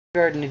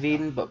Garden of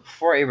Eden, but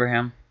before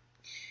Abraham.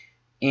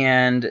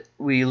 And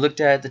we looked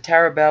at the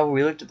Tower of Babel,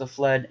 we looked at the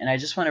flood, and I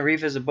just want to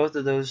revisit both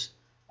of those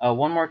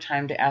one more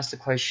time to ask the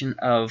question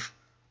of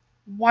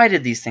why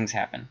did these things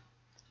happen?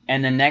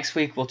 And then next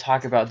week we'll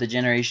talk about the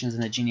generations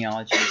and the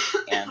genealogies,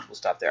 and we'll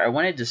stop there. I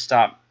wanted to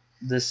stop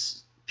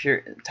this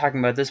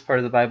talking about this part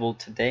of the Bible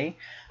today,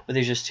 but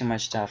there's just too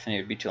much stuff and it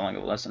would be too long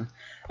of a lesson.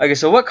 Okay,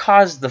 so what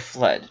caused the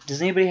flood?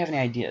 Does anybody have any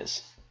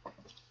ideas?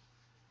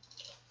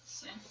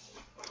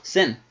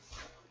 Sin.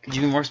 Could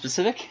you be more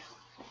specific?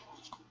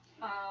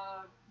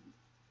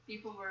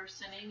 People were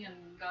sinning and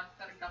got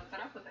fed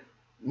up with it.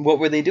 What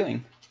were they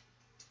doing?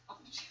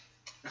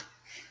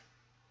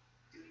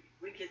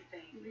 Wicked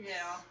things.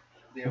 Yeah.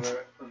 They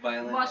were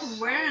violent. What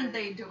weren't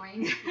they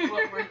doing?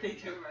 What were they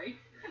doing, right?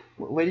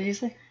 What did you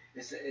say?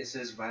 It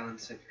says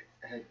violence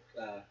had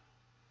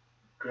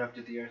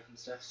corrupted the earth and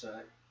stuff, so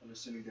I'm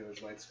assuming there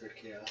was widespread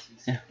chaos and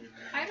stuff. Yeah.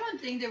 I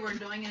don't think they were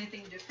doing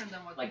anything different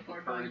than what Like people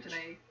are the doing purge.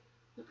 today.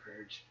 The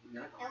purge.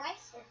 No.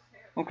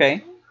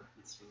 Okay.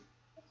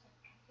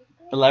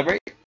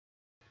 Elaborate.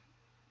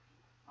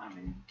 I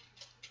mean,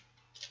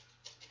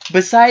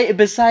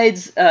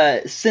 Besides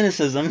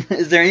cynicism,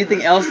 is there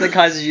anything else that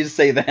causes you to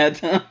say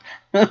that?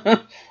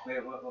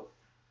 Wait, what?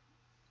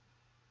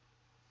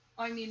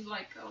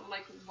 like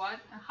what?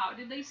 How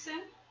did they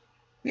sin?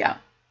 Yeah.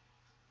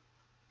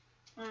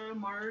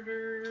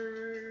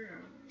 Murder.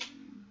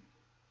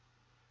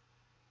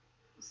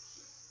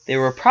 They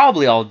were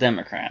probably all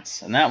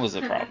Democrats, and that was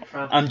the problem.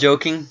 I'm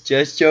joking.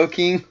 Just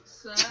joking.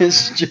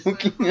 Just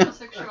joking.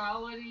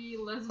 Homosexuality,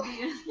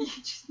 lesbian.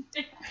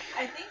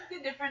 I think the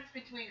difference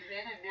between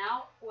then and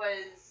now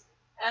was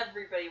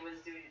everybody was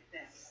doing it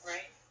then,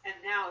 right? And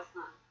now it's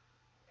not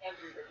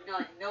everybody. You know,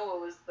 like Noah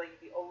was like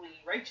the only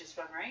righteous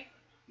one, right?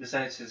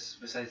 Besides his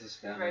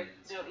family. Right.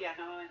 and stuff. No, yeah,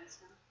 Noah and his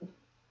family.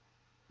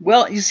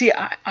 Well, you see,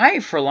 I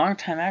for a long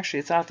time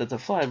actually thought that the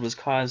flood was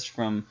caused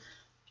from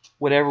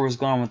whatever was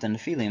going on with the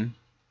Nephilim.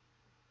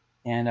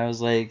 And I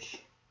was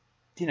like,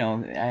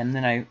 and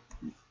then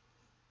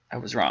I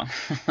was wrong.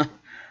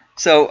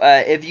 So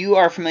if you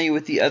are familiar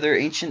with the other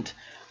ancient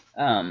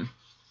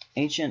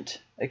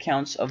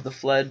accounts of the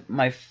flood,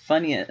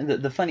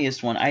 the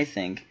funniest one, I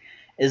think,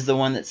 is the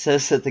one that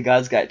says that the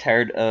gods got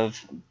tired of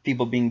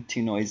people being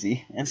too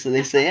noisy, and so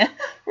they say,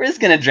 we're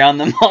just gonna drown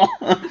them all.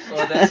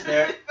 Well,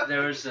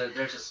 there's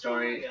a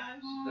story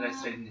that I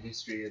studied in the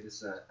history of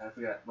this. I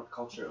forgot what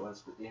culture it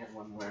was, but they had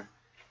one where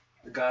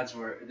the gods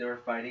were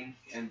fighting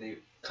and they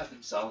cut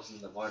themselves and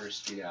the water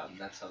spewed out, and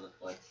that's how the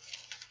flood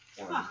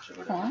formed or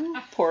whatever.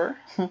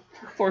 Aw,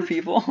 poor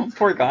people,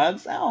 poor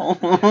gods. Ow.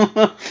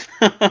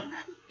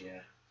 Yeah.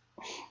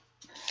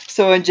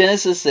 So in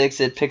Genesis 6,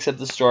 it picks up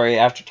the story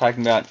after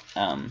talking about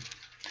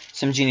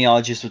some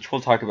genealogies, which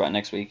we'll talk about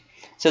next week.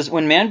 It says,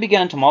 when man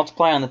began to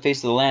multiply on the face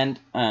of the land,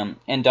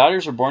 and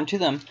daughters were born to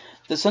them,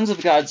 the sons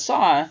of God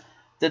saw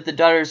that the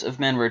daughters of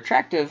men were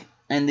attractive,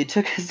 and they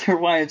took as their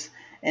wives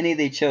any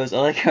they chose. I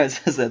like how it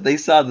says that. They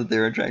saw that they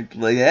were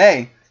attractive. Like,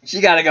 hey,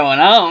 she got it going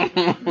on.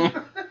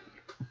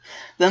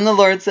 Then the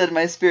Lord said,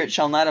 my spirit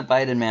shall not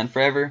abide in man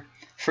forever,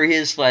 for he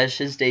is flesh,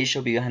 his days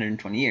shall be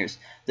 120 years.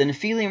 The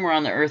Nephilim were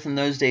on the earth in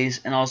those days,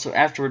 and also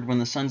afterward when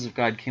the sons of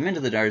God came into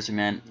the daughters of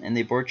men, and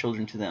they bore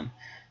children to them.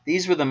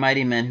 These were the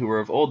mighty men who were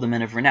of old, the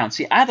men of renown.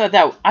 See, I thought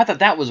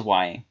that was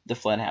why the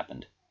flood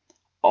happened.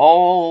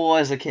 All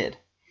as a kid.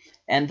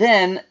 And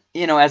then,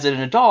 as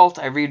an adult,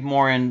 I read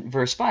more in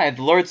verse 5.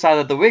 The Lord saw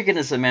that the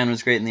wickedness of man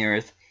was great in the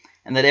earth,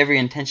 and that every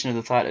intention of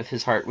the thought of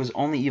his heart was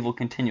only evil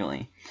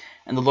continually.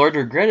 And the Lord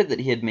regretted that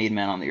he had made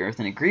man on the earth,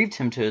 and it grieved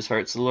him to his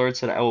heart. So the Lord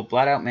said, I will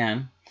blot out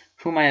man,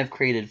 whom I have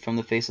created from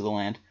the face of the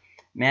land,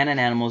 man and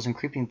animals and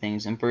creeping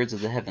things and birds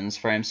of the heavens,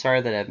 for I am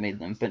sorry that I have made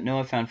them. But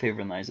Noah found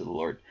favor in the eyes of the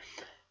Lord.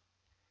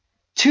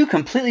 Two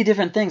completely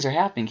different things are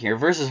happening here.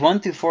 Verses 1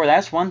 through 4,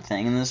 that's one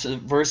thing, and this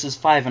verses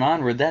 5 and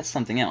onward, that's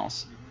something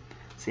else.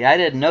 See, I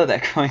didn't know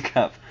that growing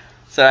up.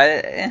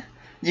 So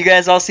you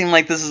guys all seem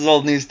like this is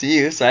old news to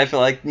you, so I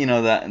feel like,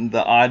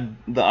 the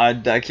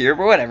odd duck here,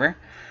 but whatever.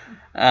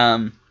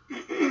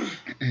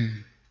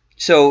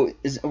 So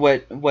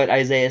what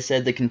Isaiah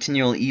said, the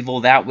continual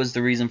evil, that was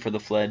the reason for the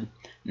flood,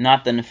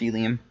 not the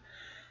Nephilim.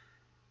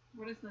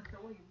 What is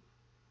Nephilim?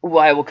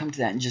 Well, I will come to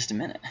that in just a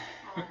minute.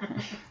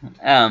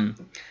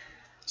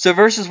 So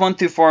verses 1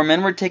 through 4,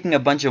 men were taking a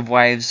bunch of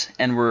wives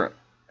and were...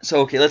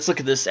 So, okay, let's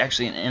look at this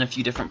actually in a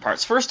few different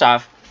parts. First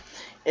off,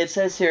 it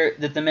says here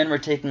that the men were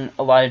taking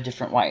a lot of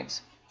different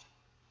wives.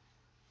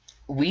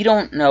 We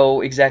don't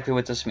know exactly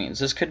what this means.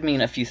 This could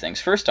mean a few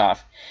things. First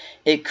off,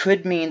 it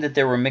could mean that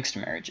there were mixed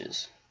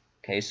marriages.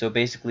 Okay, so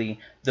basically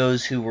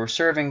those who were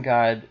serving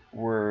God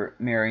were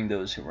marrying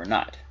those who were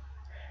not.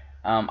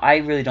 I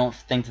really don't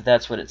think that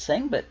that's what it's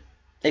saying, but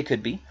it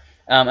could be.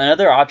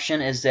 Another option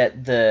is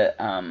that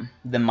the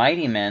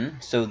mighty men,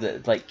 so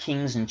the like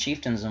kings and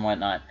chieftains and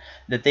whatnot,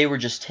 that they were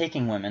just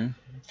taking women.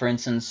 For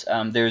instance,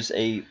 there's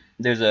a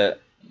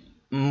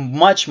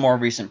much more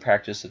recent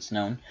practice that's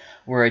known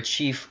where a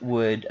chief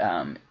would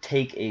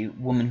take a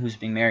woman who's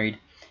being married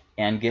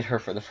and get her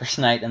for the first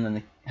night, and then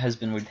the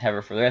husband would have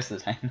her for the rest of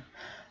the time.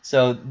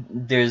 So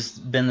there's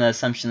been the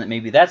assumption that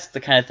maybe that's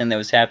the kind of thing that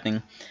was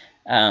happening.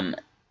 And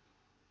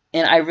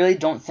I really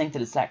don't think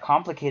that it's that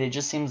complicated. It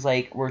just seems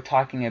like we're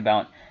talking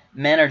about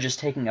men are just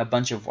taking a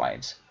bunch of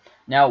wives.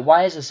 Now,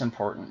 why is this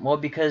important? Well,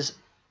 because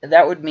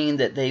that would mean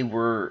that they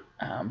were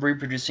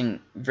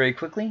reproducing very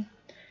quickly.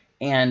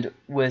 And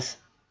with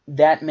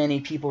that many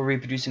people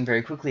reproducing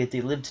very quickly, if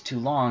they lived too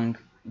long,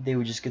 they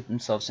would just get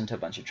themselves into a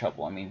bunch of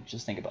trouble. I mean,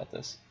 just think about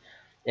this.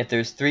 If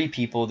there's 3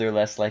 people, they're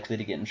less likely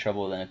to get in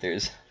trouble than if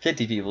there's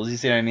 50 people. You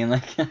see what I mean?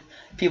 Like,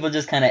 people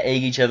just kind of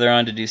egg each other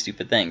on to do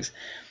stupid things.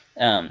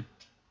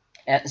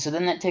 So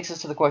then that takes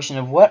us to the question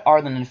of what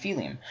are the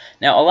Nephilim?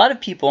 Now, a lot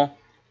of people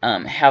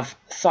have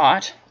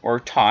thought or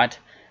taught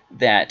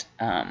that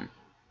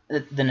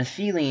the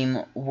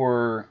Nephilim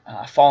were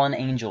fallen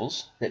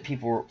angels, that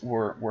people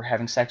were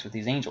having sex with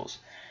these angels.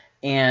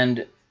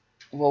 And,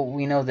 well,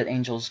 we know that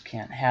angels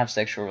can't have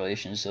sexual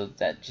relations, so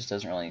that just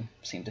doesn't really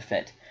seem to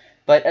fit.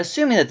 But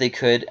assuming that they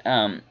could,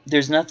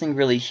 there's nothing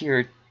really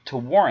here to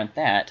warrant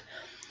that.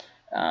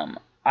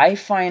 I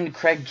find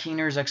Craig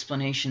Keener's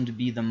explanation to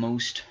be the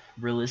most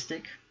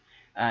realistic.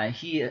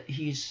 He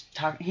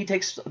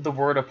takes the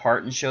word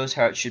apart and shows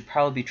how it should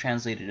probably be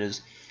translated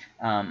as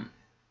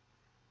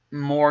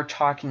more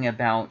talking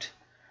about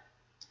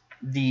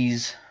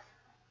these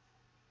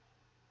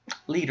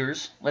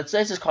leaders. Let's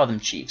just call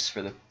them chiefs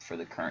for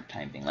the current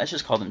time being. Let's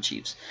just call them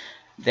chiefs.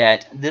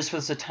 That this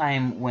was a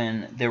time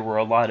when there were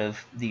a lot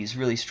of these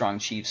really strong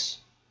chiefs,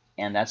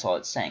 and that's all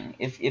it's saying.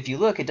 If you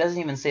look, it doesn't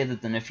even say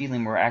that the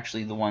Nephilim were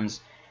actually the ones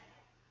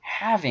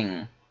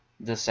having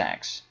the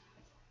sex.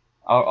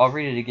 I'll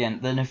read it again.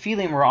 The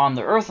Nephilim were on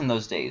the earth in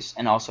those days,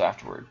 and also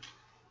afterward.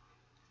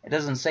 It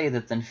doesn't say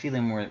that the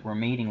Nephilim were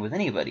mating with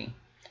anybody.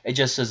 It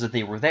just says that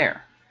they were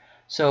there.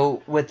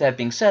 So with that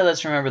being said,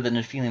 let's remember that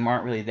Nephilim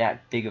aren't really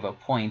that big of a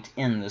point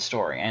in the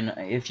story. And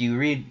if you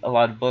read a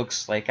lot of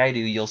books like I do,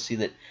 you'll see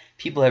that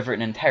people have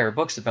written entire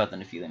books about the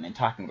Nephilim and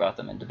talking about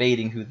them and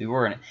debating who they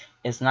were. And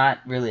it's not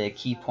really a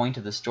key point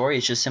of the story.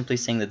 It's just simply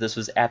saying that this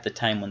was at the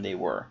time when they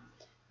were.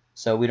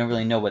 So we don't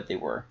really know what they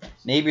were.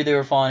 Maybe they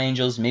were fallen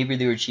angels. Maybe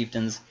they were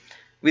chieftains.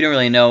 We don't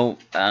really know.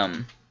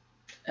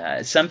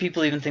 Some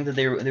people even think that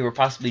they were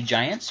possibly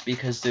giants,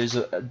 because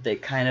that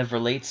kind of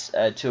relates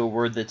to a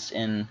word that's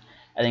in,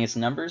 I think it's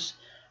Numbers,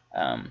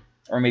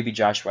 or maybe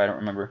Joshua, I don't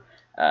remember.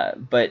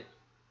 But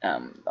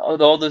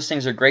although all those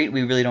things are great,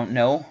 we really don't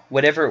know.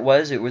 Whatever it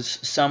was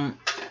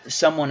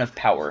someone of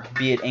power,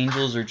 be it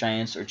angels or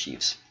giants or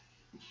chiefs.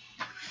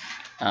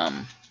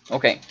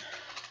 Okay.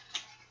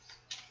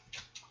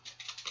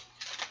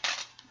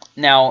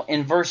 Now,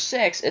 in verse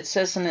 6, it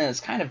says something that's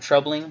kind of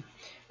troubling.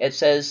 It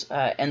says,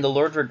 and the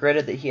Lord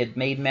regretted that he had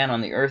made man on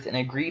the earth, and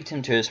it grieved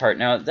him to his heart.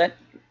 Now, that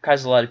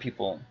caused a lot of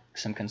people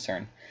some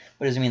concern.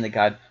 What does it mean that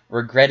God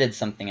regretted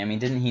something? I mean,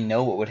 didn't he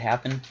know what would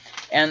happen?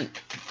 And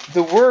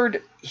the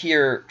word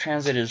here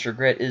translated as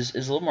regret is a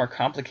little more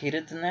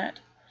complicated than that.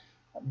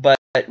 But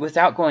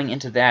without going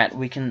into that,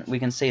 we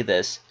can say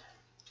this.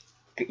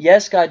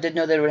 Yes, God did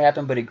know that it would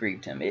happen, but it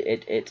grieved him.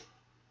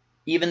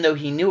 Even though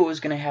he knew it was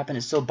going to happen,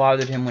 it still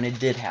bothered him when it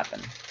did happen.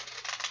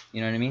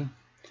 You know what I mean?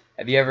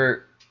 Have you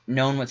ever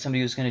known what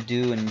somebody was going to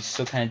do and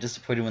still kind of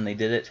disappointed when they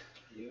did it?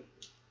 Yep.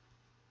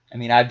 I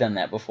mean, I've done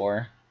that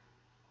before.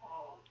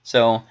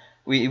 So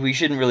we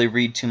shouldn't really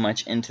read too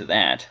much into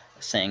that,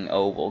 saying,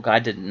 oh, well,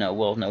 God didn't know.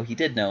 Well, no, he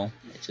did know.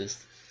 It just...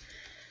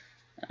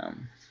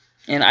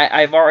 and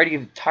I've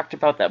already talked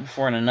about that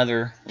before in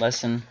another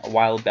lesson a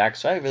while back,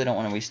 so I really don't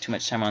want to waste too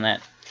much time on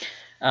that.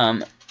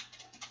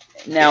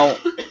 Now,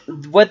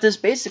 what this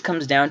basically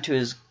comes down to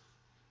is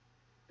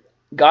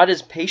God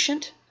is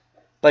patient,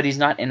 but he's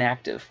not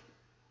inactive.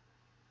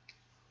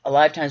 A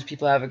lot of times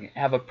people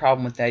have a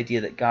problem with the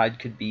idea that God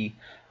could be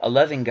a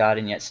loving God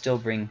and yet still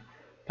bring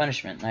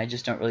punishment. And I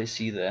just don't really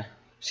see the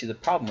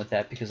problem with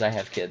that, because I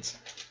have kids.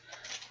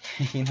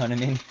 You know what I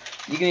mean?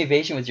 You can be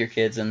patient with your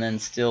kids and then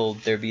still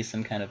there be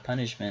some kind of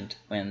punishment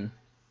when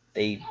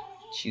they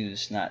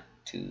choose not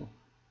to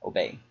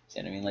obey. See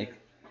what I mean? Like,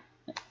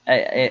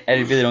 I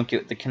really don't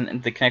get the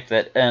connect to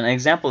that. An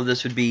example of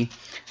this would be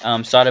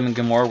Sodom and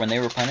Gomorrah when they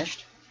were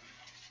punished.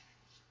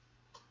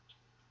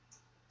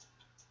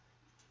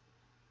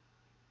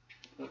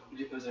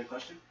 Was there a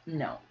question?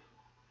 No.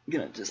 I'm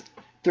going to just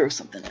throw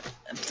something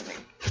at me.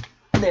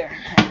 There.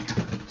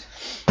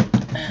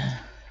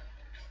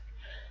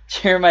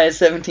 Jeremiah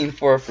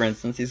 17:4, for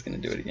instance. He's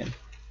going to do it again.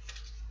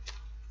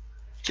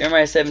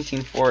 Jeremiah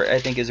 17:4, I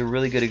think, is a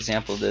really good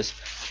example of this.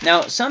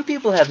 Now, some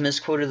people have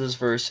misquoted this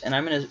verse, and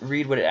I'm going to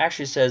read what it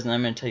actually says, and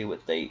I'm going to tell you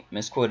what they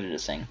misquoted it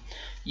as saying.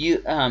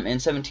 In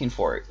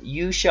 17:4,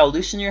 you shall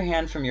loosen your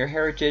hand from your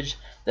heritage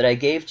that I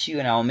gave to you,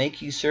 and I will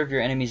make you serve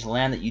your enemies'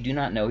 land that you do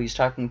not know. He's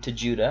talking to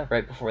Judah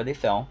right before they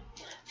fell.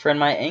 For in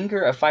my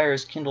anger a fire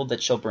is kindled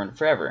that shall burn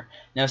forever.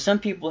 Now, some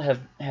people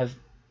have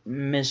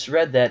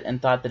misread that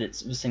and thought that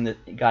it's saying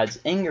that God's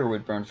anger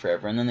would burn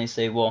forever. And then they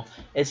say, well,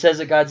 it says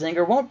that God's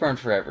anger won't burn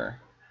forever.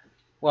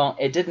 Well,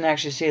 it didn't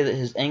actually say that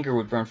his anger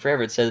would burn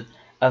forever. It said,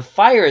 a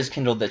fire is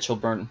kindled that shall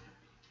burn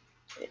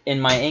in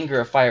my anger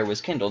a fire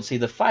was kindled. See,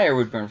 the fire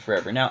would burn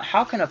forever. Now,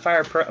 how can a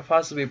fire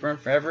possibly burn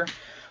forever?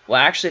 Well,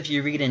 actually, if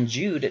you read in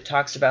Jude, it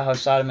talks about how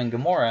Sodom and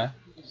Gomorrah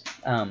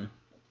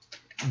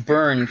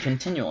burn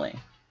continually.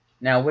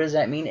 Now, what does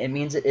that mean? It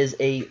means it is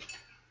a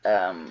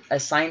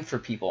sign for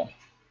people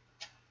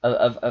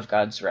of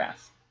God's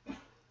wrath.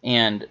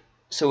 And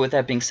so with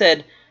that being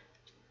said,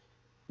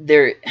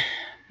 there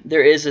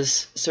is a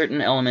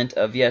certain element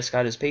of, yes,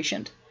 God is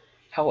patient.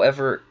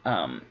 However,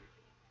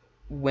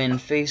 when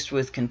faced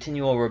with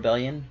continual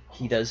rebellion,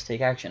 he does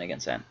take action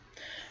against that.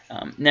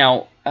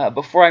 Now,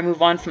 before I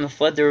move on from the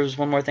flood, there was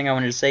one more thing I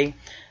wanted to say.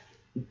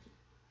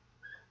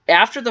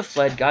 After the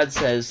flood, God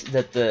says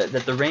that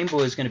the rainbow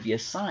is going to be a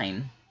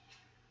sign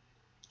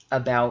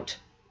about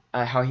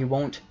how he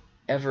won't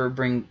ever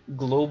bring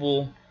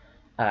global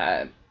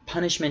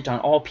punishment on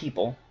all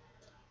people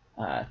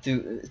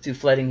through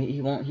flooding.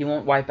 He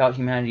won't wipe out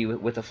humanity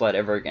with a flood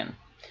ever again.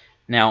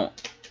 Now,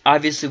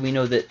 obviously, we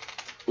know that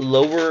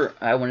lower,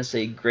 I want to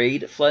say,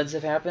 grade floods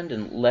have happened,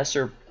 and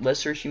lesser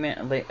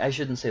humanity. I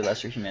shouldn't say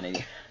lesser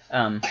humanity.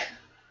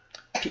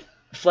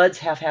 Floods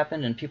have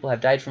happened, and people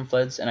have died from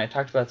floods, and I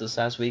talked about this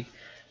last week.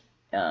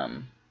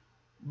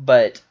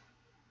 But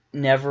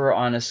never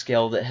on a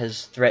scale that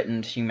has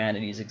threatened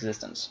humanity's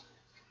existence.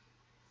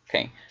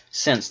 Okay,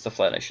 since the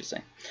flood, I should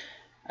say.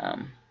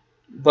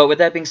 But with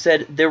that being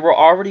said, there were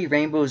already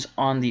rainbows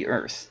on the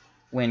earth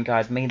when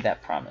God made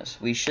that promise.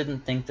 We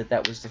shouldn't think that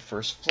that was the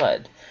first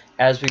flood.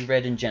 As we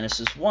read in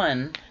Genesis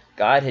 1,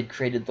 God had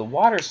created the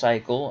water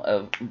cycle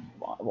of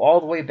all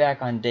the way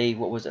back on day,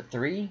 what was it,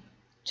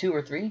 2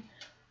 or 3?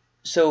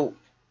 So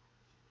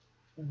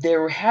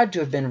there had to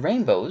have been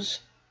rainbows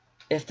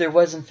if there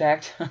was, in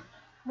fact,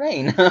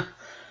 rain.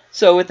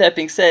 So with that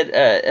being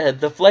said,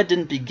 the flood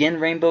didn't begin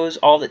rainbows.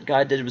 All that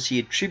God did was he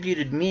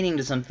attributed meaning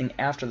to something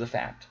after the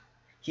fact.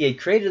 He had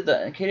created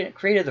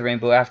the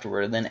rainbow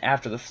afterward, and then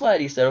after the flood,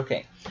 he said,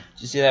 okay,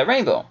 you see that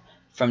rainbow?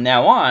 From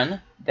now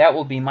on, that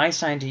will be my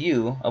sign to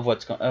you of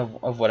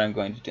what I'm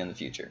going to do in the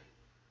future.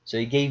 So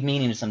he gave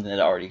meaning to something that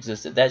already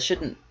existed. That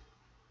shouldn't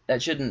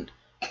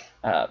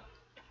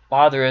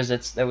bother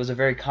us. That was a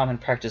very common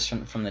practice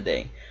from the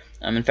day.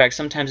 In fact,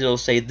 sometimes it'll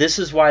say, this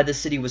is why the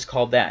city was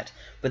called that.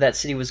 But that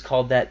city was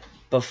called that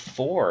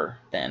before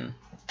then,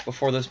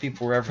 before those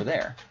people were ever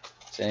there.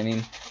 So, I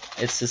mean,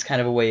 it's this kind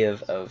of a way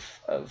of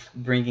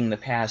bringing the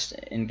past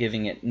and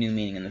giving it new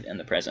meaning in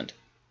the present.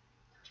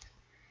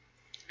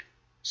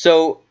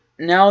 So,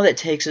 now that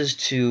takes us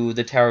to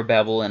the Tower of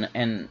Babel,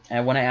 and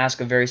I want to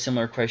ask a very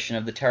similar question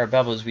of the Tower of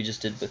Babel as we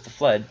just did with the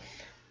flood,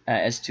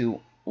 as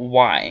to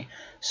why.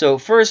 So,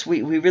 first,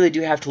 we really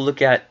do have to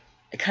look at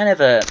kind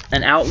of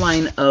an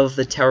outline of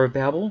the Tower of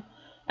Babel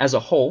as a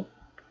whole.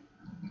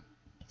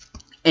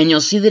 And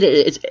you'll see that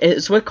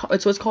it's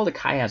what's called a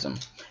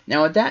chiasm.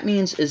 Now, what that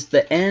means is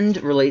the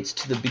end relates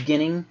to the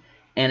beginning,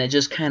 and it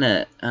just kind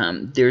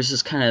of there's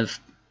this kind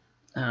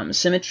of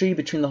symmetry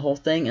between the whole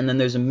thing, and then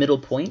there's a middle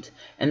point,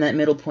 and that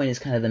middle point is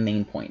kind of the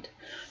main point.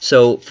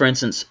 So, for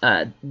instance,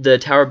 the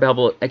Tower of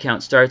Babel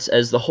account starts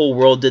as the whole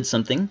world did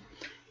something,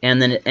 and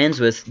then it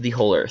ends with the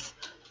whole earth.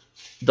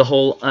 The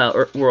whole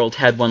world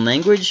had one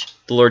language.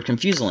 The Lord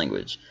confused the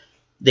language.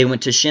 They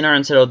went to Shinar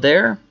and settled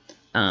there.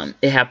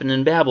 It happened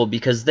in Babel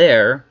because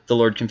there the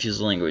Lord confused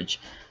the language.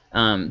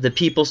 The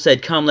people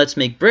said, come, let's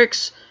make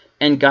bricks.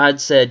 And God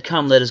said,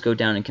 come, let us go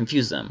down and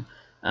confuse them.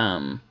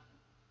 Come,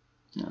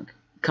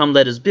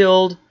 let us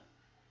build.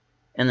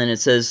 And then it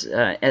says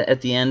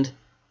at the end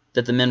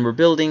that the men were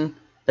building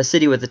a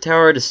city with a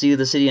tower to see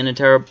the city and a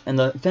tower, and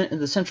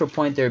the central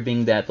point there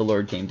being that the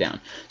Lord came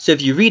down. So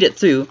if you read it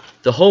through,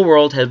 the whole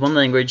world had one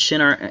language,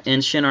 Shinar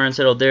and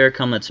settled there,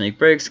 come let's make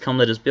bricks, come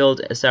let us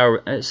build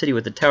a city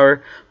with a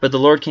tower, but the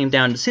Lord came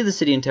down to see the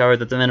city and tower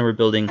that the men were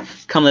building,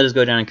 come let us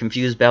go down and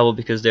confuse Babel,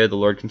 because there the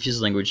Lord confused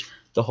the language,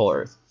 the whole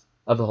earth.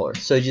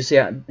 So did you see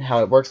how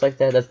it works like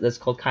that? That's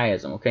called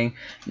chiasm, okay?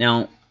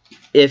 Now,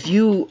 if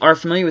you are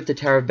familiar with the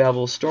Tower of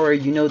Babel story,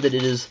 you know that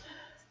it is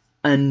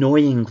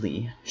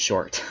annoyingly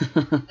short.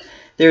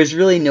 There's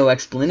really no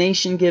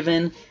explanation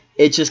given.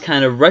 It just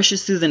kind of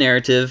rushes through the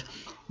narrative,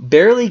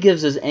 barely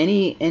gives us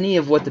any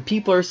of what the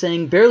people are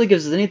saying, barely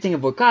gives us anything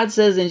of what God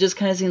says, and it just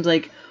kind of seems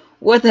like,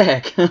 what the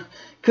heck?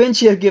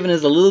 Couldn't you have given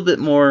us a little bit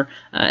more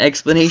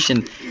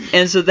explanation?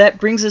 And so that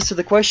brings us to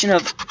the question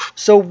of,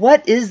 so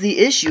what is the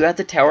issue at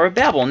the Tower of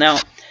Babel? Now,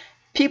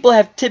 people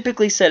have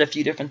typically said a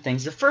few different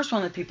things. The first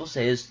one that people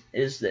say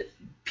is that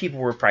people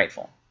were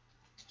prideful.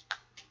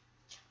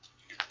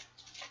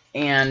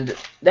 And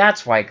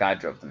that's why God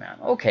drove them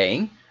out.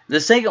 Okay.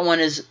 The second one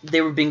is they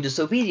were being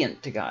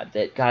disobedient to God.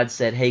 That God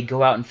said, hey,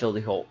 go out and fill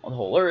the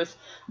whole earth.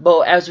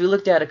 But as we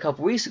looked at a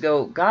couple weeks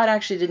ago, God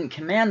actually didn't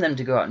command them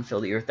to go out and fill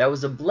the earth. That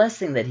was a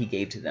blessing that he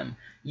gave to them.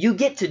 You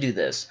get to do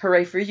this.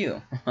 Hooray for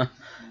you.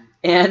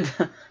 And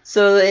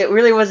so it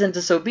really wasn't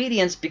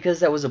disobedience because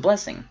that was a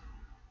blessing.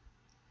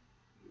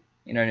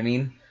 You know what I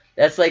mean?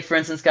 That's like, for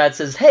instance, God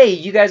says, hey,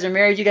 you guys are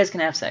married. You guys can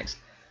have sex.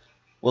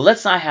 Well,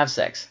 let's not have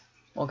sex.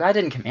 Well, God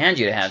didn't command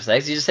you to have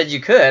sex. He just said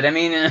you could. I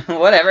mean,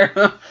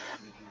 whatever.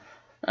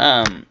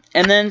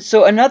 And then,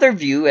 so another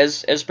view,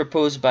 as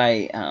proposed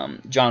by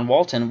John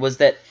Walton, was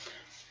that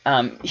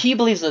he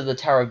believes that the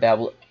Tower of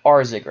Babel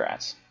are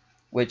ziggurats,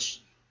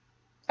 which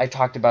I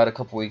talked about a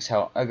couple weeks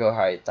ago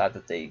how I thought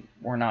that they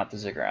were not the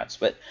ziggurats.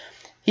 But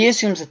he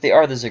assumes that they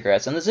are the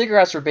ziggurats, and the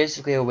ziggurats were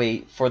basically a way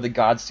for the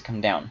gods to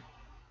come down.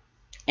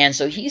 And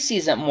so he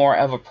sees it more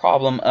of a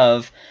problem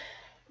of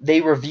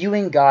they were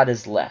viewing God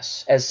as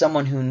less, as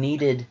someone who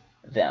needed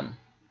them.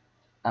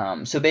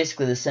 So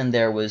basically the sin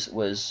there was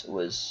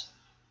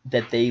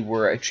that they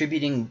were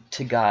attributing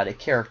to God a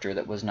character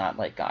that was not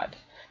like God.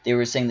 They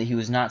were saying that he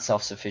was not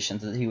self-sufficient,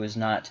 that he was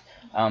not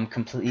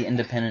completely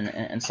independent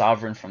and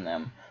sovereign from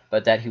them,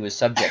 but that he was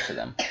subject to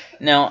them.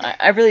 Now,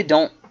 I really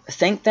don't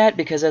think that,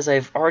 because as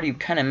I've already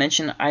kind of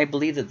mentioned, I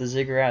believe that the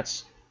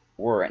ziggurats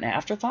were an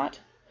afterthought,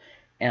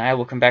 and I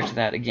will come back to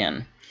that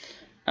again.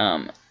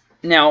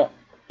 Now,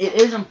 it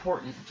is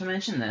important to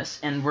mention this,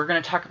 and we're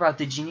going to talk about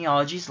the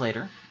genealogies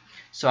later,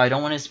 so I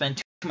don't want to spend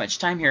too much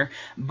time here.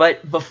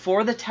 But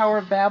before the Tower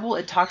of Babel,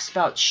 it talks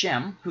about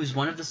Shem, who's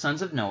one of the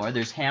sons of Noah.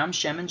 There's Ham,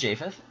 Shem, and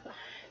Japheth.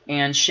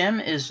 And Shem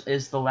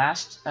is the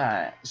last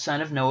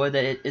son of Noah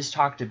that it is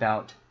talked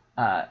about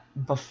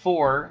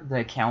before the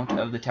account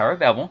of the Tower of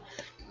Babel.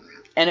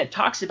 And it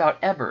talks about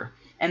Eber.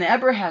 And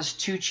Eber has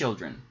two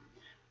children.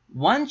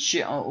 One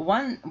child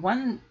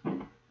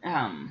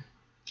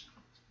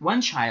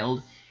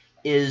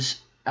is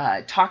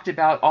talked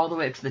about all the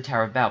way up to the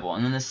Tower of Babel.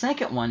 And then the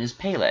second one is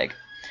Peleg.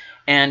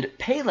 And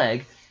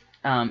Peleg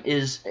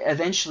is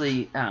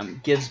eventually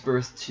gives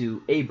birth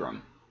to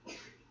Abram.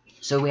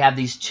 So we have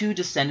these two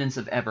descendants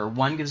of Eber.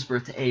 One gives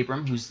birth to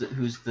Abram, who's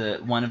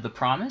the one of the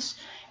promise,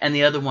 and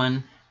the other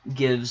one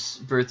gives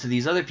birth to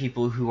these other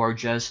people who are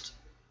just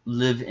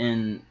live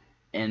in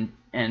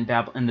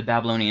the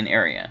Babylonian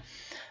area.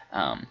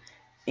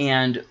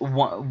 And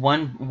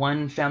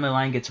one family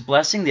line gets a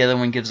blessing, the other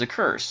one gives a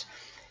curse.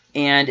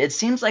 And it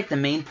seems like the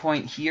main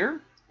point here,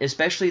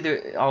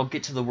 especially I'll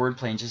get to the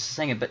wordplay in just a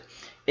second, but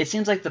it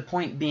seems like the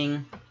point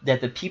being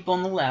that the people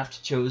on the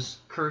left chose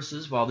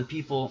curses, while the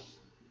people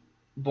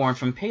born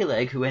from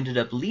Peleg, who ended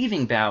up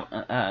leaving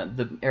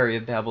the area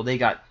of Babel, they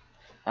got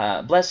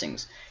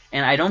blessings.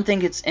 And I don't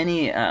think it's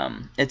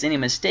any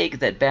mistake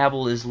that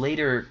Babel is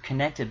later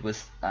connected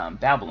with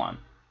Babylon.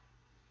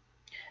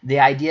 The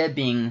idea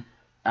being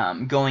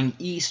going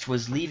east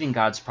was leaving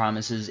God's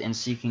promises and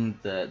seeking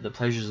the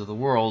pleasures of the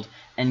world,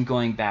 and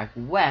going back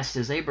west,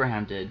 as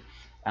Abraham did,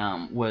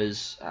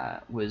 was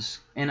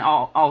and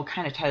I'll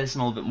kind of tie this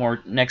in a little bit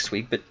more next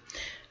week, but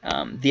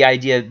the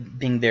idea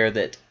being there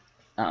that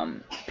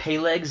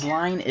Peleg's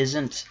line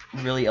isn't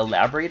really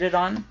elaborated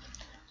on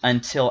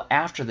until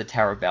after the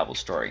Tower of Babel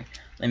story.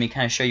 Let me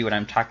kind of show you what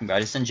I'm talking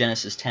about. It's in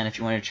Genesis 10 if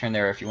you want to turn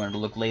there, if you wanted to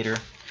look later.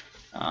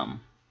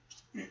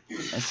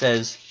 It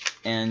says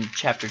in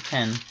chapter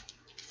 10,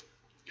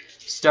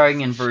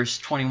 starting in verse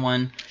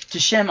 21, to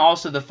Shem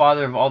also, the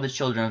father of all the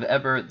children of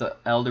Eber, the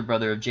elder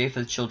brother of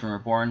Japheth, children were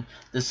born,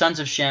 the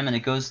sons of Shem, and it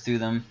goes through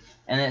them.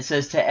 And it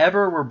says, to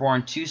Eber were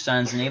born two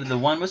sons, and the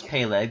one was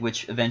Peleg,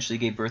 which eventually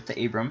gave birth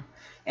to Abram.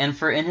 And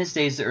for in his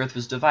days the earth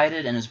was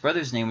divided, and his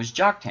brother's name was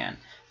Joktan.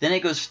 Then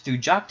it goes through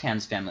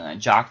Joktan's family line.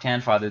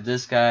 Joktan fathered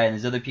this guy and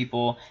these other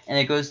people, and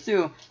it goes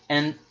through,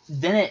 and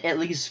then it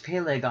leaves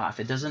Peleg off.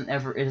 It doesn't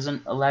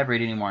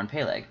elaborate anymore on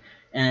Peleg.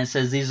 And it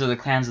says these are the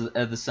clans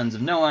of the sons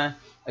of Noah,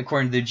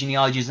 according to their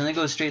genealogies, and it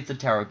goes straight to the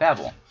Tower of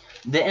Babel.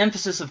 The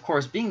emphasis, of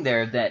course, being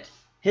there that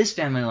his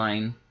family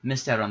line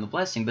missed out on the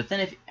blessing. But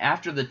then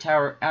after the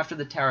Tower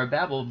of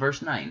Babel,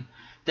 verse 9,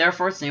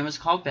 therefore its name was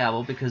called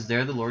Babel, because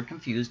there the Lord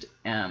confused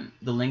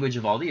the language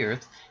of all the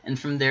earth, and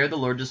from there the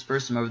Lord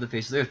dispersed them over the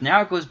face of the earth.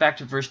 Now it goes back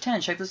to verse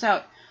 10. Check this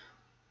out.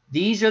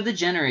 These are the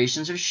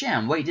generations of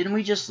Shem. Wait, didn't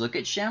we just look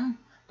at Shem?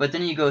 But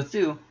then you go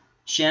through.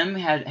 Shem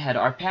had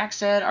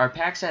Arphaxad.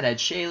 Arphaxad had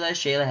Shelah.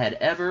 Shelah had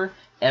Eber.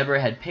 Eber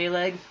had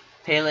Peleg.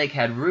 Peleg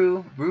had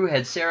Ru. Ru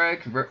had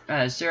Serach.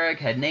 Serach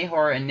had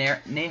Nahor. And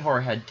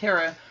Nahor had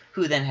Terah,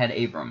 who then had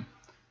Abram.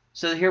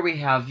 So here we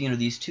have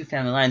these two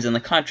family lines, and the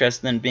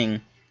contrast then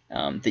being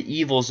the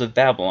evils of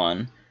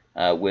Babylon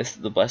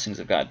with the blessings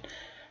of God.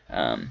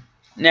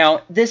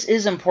 Now, this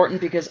is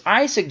important because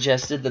I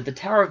suggested that the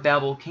Tower of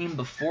Babel came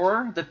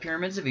before the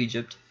pyramids of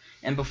Egypt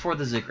and before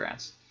the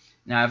ziggurats.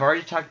 Now, I've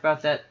already talked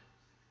about that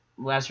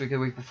last week or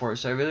the week before,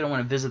 so I really don't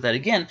want to visit that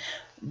again.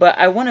 But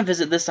I want to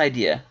visit this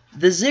idea.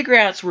 The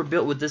ziggurats were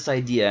built with this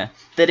idea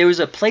that it was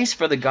a place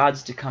for the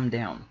gods to come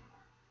down.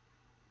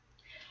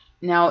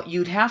 Now,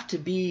 you'd have to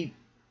be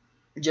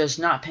just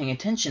not paying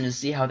attention to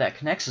see how that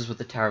connects us with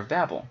the Tower of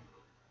Babel.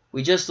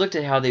 We just looked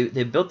at how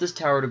they built this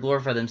tower to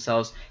glorify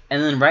themselves,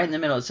 and then right in the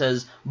middle it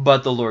says,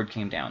 but the Lord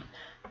came down.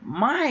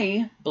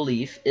 My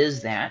belief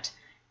is that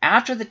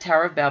after the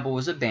Tower of Babel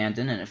was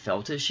abandoned and it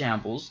fell to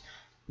shambles,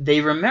 they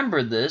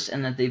remembered this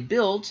and that they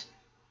built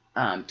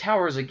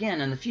towers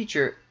again in the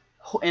future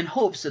in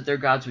hopes that their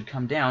gods would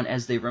come down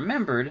as they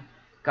remembered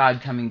God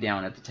coming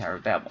down at the Tower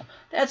of Babel.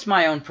 That's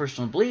my own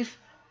personal belief.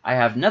 I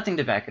have nothing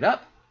to back it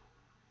up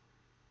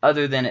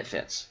other than it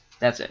fits.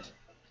 That's it.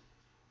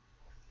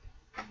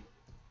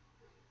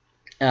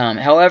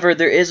 However,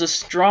 there is a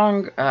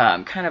strong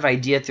kind of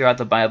idea throughout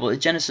the Bible, in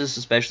Genesis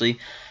especially,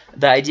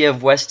 the idea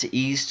of west to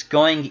east,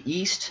 going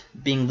east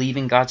being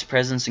leaving God's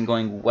presence and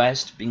going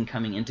west being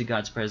coming into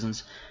God's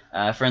presence.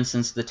 For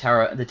instance, the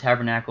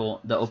tabernacle,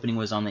 the opening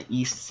was on the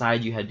east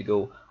side. You had to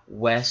go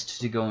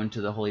west to go into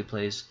the holy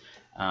place.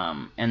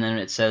 And then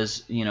it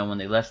says, when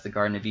they left the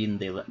Garden of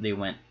Eden, they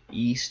went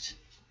east.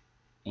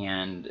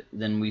 And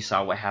then we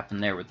saw what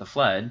happened there with the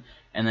flood.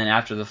 And then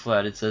after the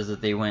flood, it says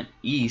that they went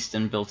east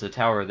and built a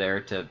tower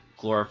there to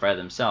glorify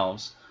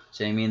themselves.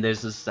 So,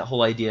 there's the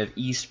whole idea of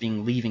east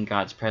being leaving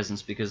God's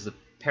presence, because the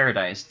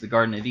paradise, the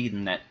Garden of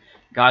Eden, that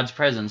God's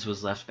presence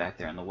was left back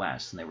there in the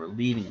west, and they were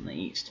leaving in the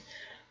east.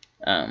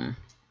 Now,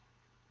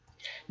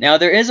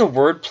 there is a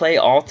word play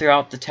all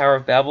throughout the Tower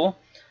of Babel.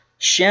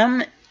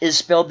 Shem is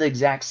spelled the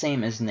exact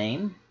same as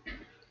name.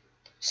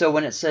 So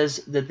when it says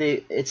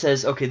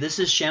that okay, this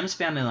is Shem's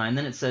family line,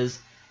 then it says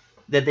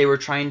that they were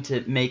trying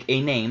to make a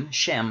name,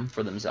 Shem,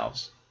 for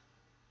themselves.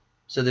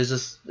 So there's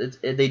this.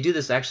 They do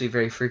this actually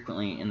very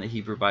frequently in the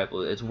Hebrew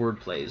Bible. It's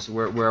word plays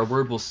where a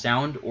word will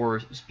sound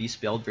or be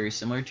spelled very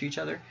similar to each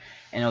other,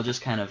 and it'll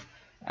just kind of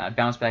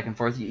bounce back and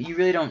forth. You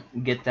really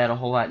don't get that a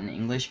whole lot in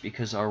English,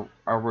 because our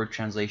word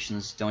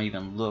translations don't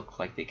even look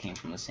like they came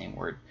from the same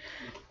word.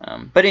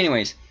 But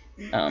anyways.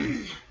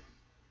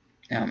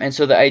 And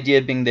so the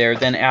idea being there,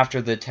 then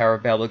after the Tower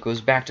of Babel, it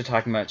goes back to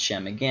talking about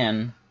Shem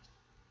again.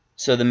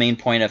 So the main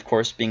point, of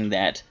course, being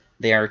that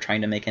they are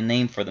trying to make a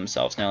name for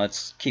themselves. Now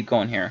let's keep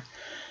going here.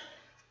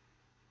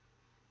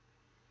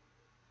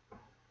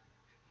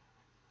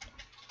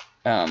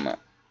 I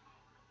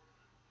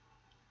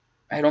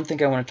don't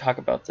think I want to talk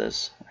about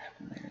this. What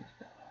happened there?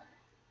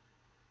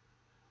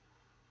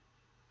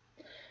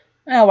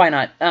 Well, why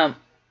not?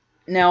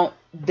 Now,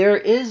 there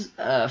is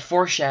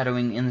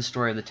foreshadowing in the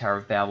story of the Tower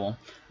of Babel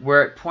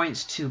where it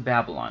points to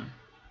Babylon.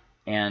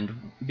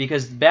 And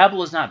because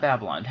Babel is not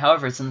Babylon,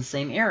 however, it's in the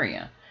same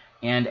area.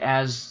 And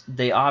as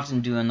they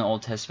often do in the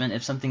Old Testament,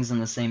 if something's in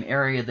the same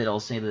area, they'll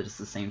say that it's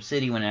the same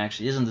city when it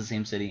actually isn't the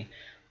same city.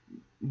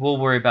 We'll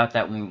worry about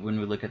that when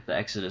we look at the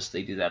Exodus.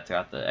 They do that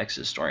throughout the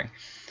Exodus story.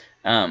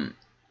 So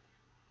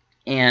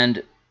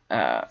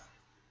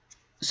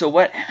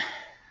what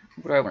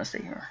do I want to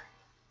say here?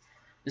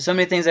 There's so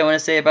many things I want to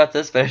say about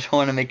this, but I don't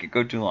want to make it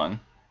go too long.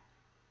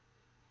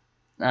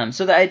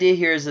 So the idea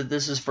here is that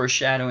this is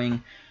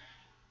foreshadowing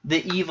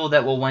the evil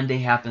that will one day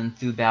happen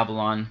through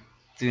Babylon,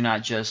 through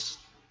not just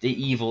the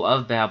evil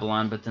of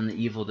Babylon, but then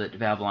the evil that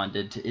Babylon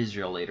did to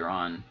Israel later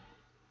on.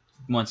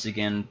 Once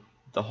again,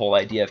 the whole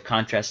idea of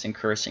contrasting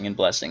cursing and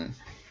blessing.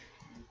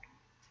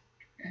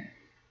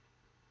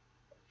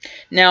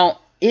 Now,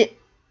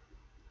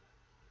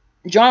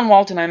 John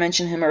Walton, I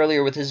mentioned him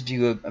earlier with his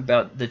view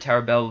about the Tower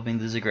of Babel being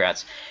the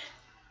ziggurats.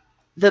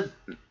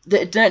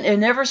 It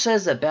never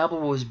says that Babel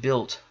was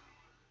built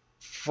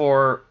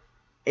for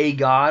a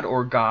god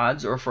or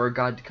gods, or for a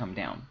god to come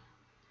down.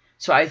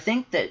 So I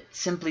think that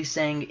simply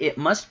saying it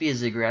must be a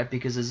ziggurat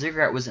because a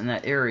ziggurat was in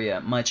that area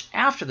much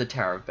after the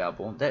Tower of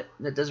Babel, that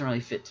doesn't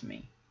really fit to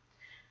me.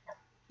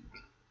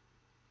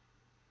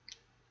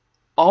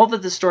 All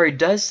that the story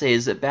does say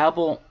is that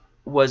Babel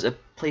was a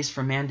place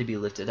for man to be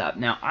lifted up.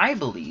 Now, I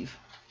believe,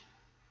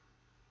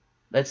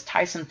 let's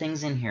tie some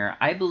things in here.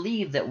 I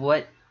believe that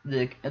what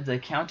the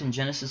account in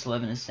Genesis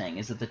 11 is saying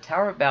is that the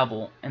Tower of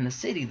Babel and the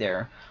city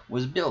there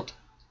was built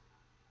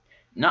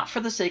not for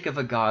the sake of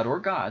a god or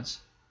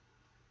gods,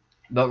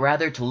 but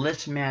rather to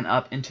lift man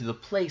up into the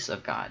place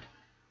of God.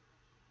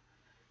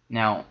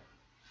 Now,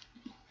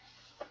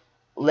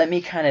 let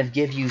me kind of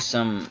give you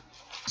some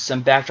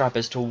backdrop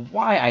as to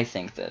why I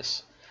think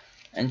this.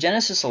 In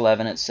Genesis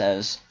 11 it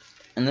says,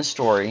 in the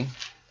story,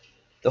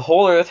 the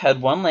whole earth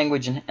had one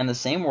language and the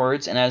same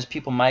words, and as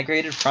people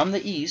migrated from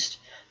the east,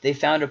 they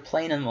found a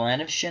plain in the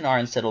land of Shinar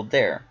and settled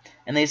there.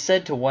 And they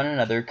said to one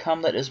another,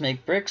 "Come, let us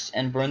make bricks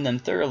and burn them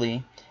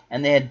thoroughly."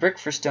 And they had brick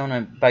for stone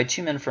and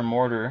bitumen for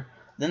mortar.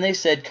 Then they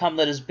said, "Come,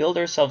 let us build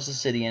ourselves a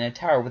city and a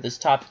tower with its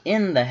top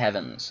in the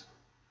heavens."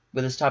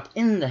 With its top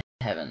in the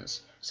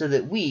heavens. So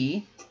that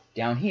we,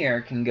 down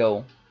here, can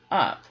go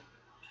up.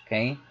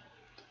 Okay?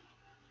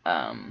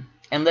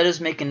 And let us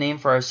make a name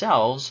for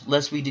ourselves,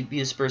 lest we be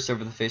dispersed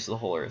over the face of the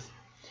whole earth.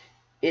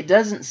 It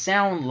doesn't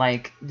sound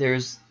like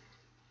there's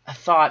a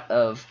thought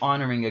of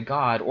honoring a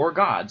god or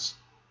gods.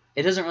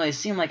 It doesn't really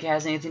seem like it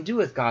has anything to do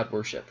with God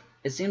worship.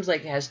 It seems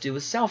like it has to do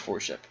with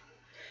self-worship.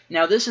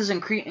 Now, this is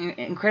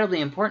incredibly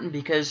important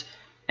because,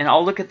 and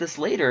I'll look at this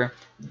later,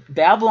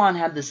 Babylon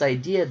had this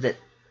idea that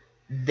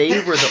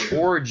they were the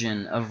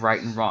origin of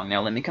right and wrong.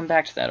 Now, let me come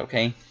back to that,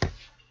 okay?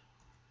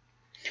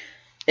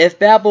 If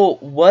Babel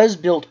was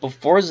built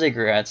before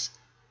ziggurats,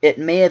 it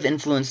may have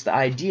influenced the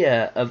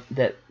idea of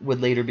that would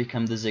later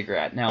become the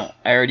ziggurat. Now,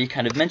 I already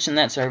kind of mentioned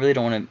that, so I really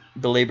don't want to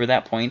belabor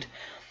that point.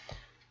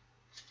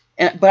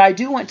 But I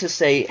do want to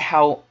say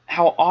how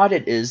odd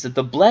it is that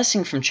the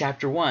blessing from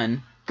chapter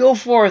 1, go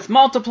forth,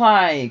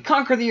 multiply,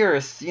 conquer the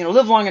earth,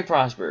 live long and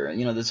prosper,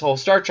 this whole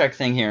Star Trek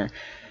thing here,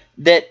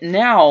 that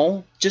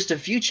now, just a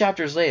few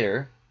chapters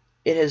later,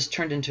 it has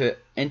turned into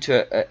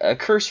a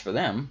curse for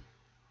them.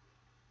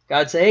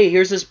 God say, hey,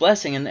 here's this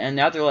blessing, and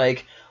now they're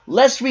like,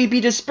 lest we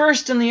be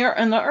dispersed in the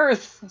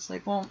earth. It's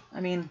like, well,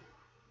 I mean,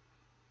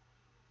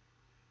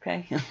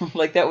 okay,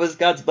 like that was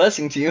God's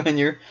blessing to you, and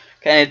you're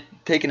kind of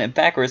taking it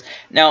backwards.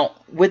 Now,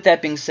 with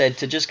that being said,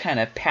 to just kind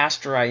of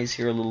pasteurize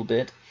here a little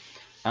bit,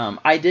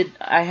 I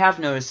have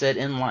noticed that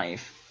in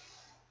life,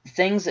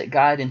 things that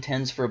God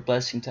intends for a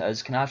blessing to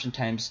us can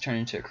oftentimes turn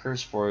into a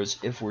curse for us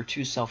if we're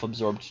too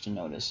self-absorbed to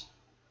notice.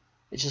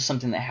 It's just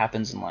something that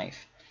happens in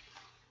life.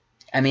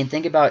 I mean,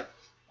 think about,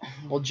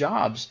 well,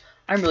 jobs.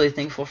 I'm really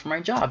thankful for my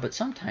job, but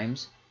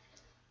sometimes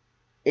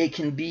it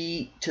can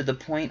be to the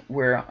point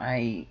where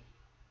I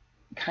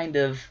kind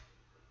of,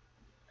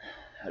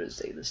 how to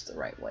say this the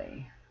right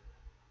way,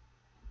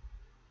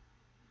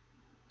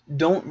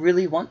 don't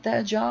really want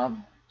that job.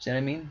 See what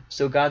I mean?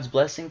 So God's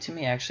blessing to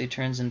me actually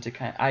turns into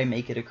I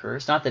make it a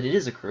curse. Not that it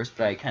is a curse,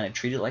 but I kind of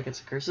treat it like it's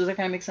a curse. Does that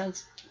kind of make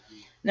sense?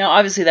 Now,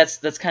 obviously,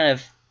 that's kind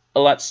of a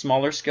lot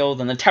smaller scale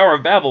than the Tower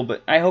of Babel,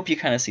 but I hope you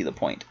kind of see the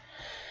point.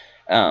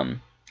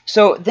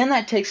 So then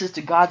that takes us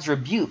to God's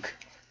rebuke.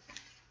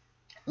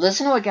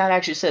 Listen to what God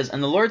actually says.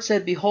 And the Lord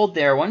said, behold,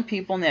 they are one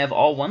people, and they have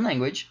all one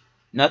language.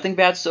 Nothing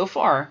bad so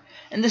far,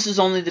 and this is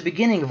only the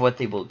beginning of what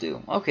they will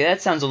do. Okay,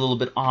 that sounds a little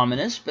bit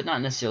ominous, but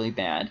not necessarily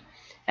bad.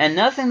 And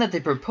nothing that they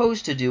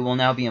propose to do will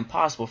now be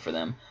impossible for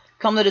them.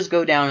 Come, let us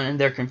go down and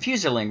there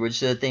confuse their language,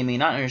 so that they may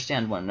not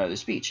understand one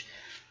another's speech.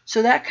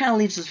 So that kind of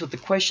leaves us with the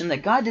question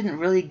that God didn't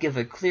really give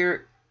a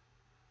clear...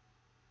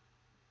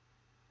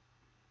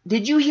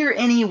 Did you hear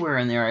anywhere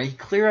in there a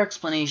clear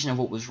explanation of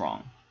what was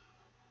wrong?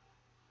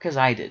 Because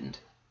I didn't.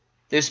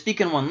 They're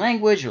speaking one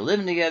language, they're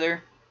living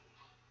together.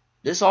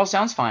 This all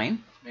sounds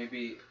fine.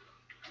 Maybe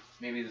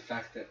the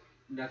fact that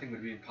nothing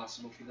would be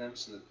impossible for them,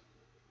 so that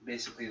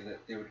basically that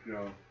they would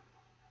grow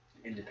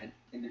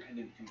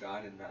independent from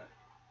God and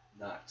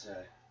not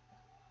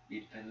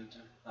be dependent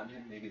on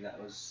Him. Maybe that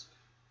was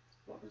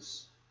what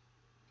was.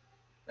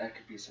 That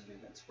could be something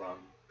that's wrong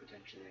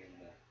potentially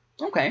in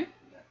that. Okay.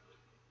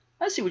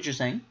 I see what you're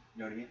saying.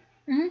 You know what I mean?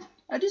 Mm-hmm.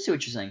 I do see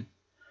what you're saying.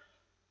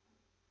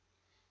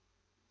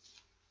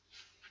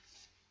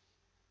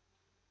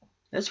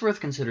 That's worth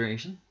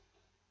consideration.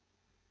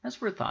 That's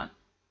worth thought.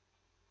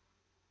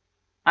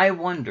 I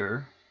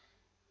wonder,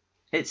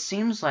 it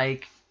seems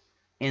like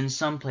in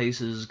some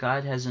places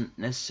God hasn't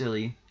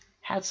necessarily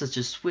had such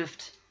a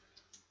swift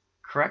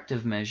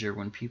corrective measure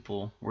when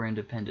people were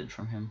independent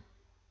from Him.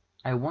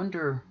 I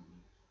wonder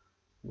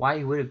why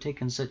He would have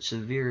taken such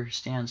severe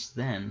stance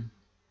then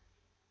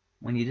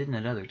when He didn't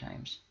at other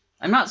times.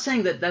 I'm not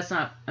saying that that's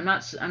not. I'm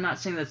not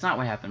saying that's not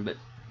what happened, but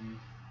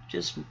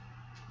just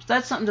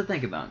that's something to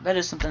think about. That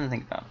is something to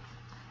think about.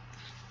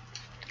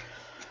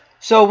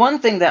 So one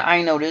thing that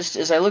I noticed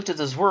is I looked at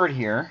this word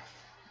here.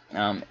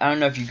 I don't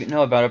know if you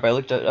know about it, but I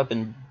looked it up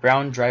in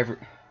Brown Driver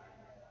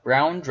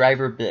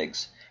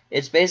Biggs.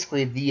 It's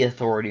basically the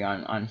authority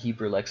on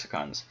Hebrew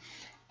lexicons.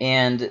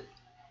 And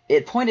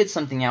it pointed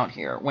something out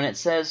here. When it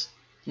says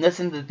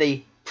nothing that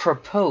they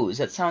propose,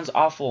 that sounds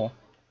awful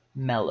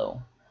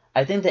mellow.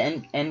 I think the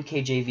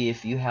NKJV,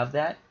 if you have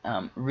that,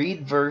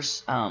 read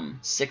verse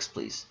 6,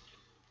 please.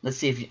 Let's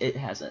see if it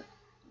has it.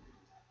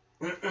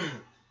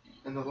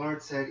 And the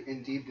Lord said,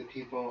 indeed the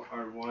people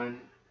are one,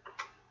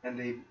 and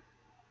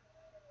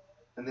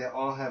they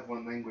all have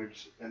one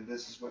language, and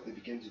this is what they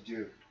begin to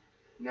do.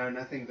 Now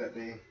nothing that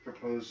they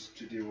propose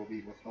to do will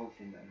be withheld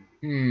from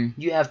them.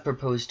 You have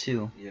proposed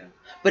too. Yeah.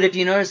 But if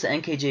you notice, the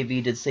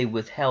NKJV did say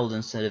withheld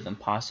instead of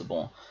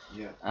impossible.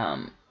 Yeah.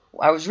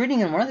 I was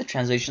reading in one of the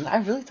translations, I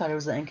really thought it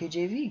was the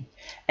NKJV.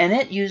 And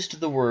it used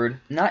the word,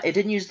 it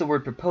didn't use the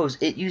word propose,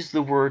 it used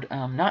the word,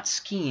 not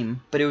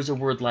scheme, but it was a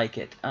word like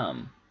it,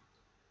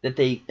 that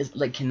they,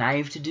 like,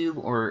 connive to do,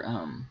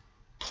 or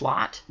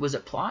plot. Was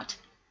it plot?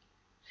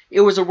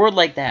 It was a word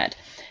like that.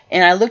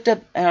 And I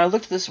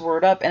looked this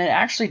word up, and it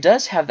actually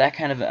does have that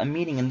kind of a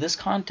meaning in this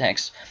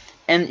context.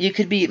 And it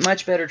could be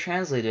much better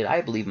translated, I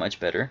believe much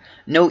better.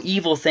 No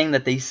evil thing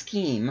that they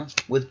scheme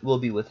will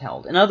be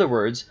withheld. In other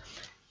words,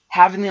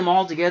 having them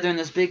all together in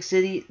this big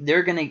city,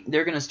 they're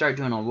gonna start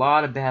doing a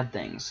lot of bad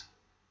things.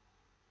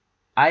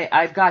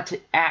 I've got to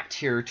act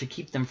here to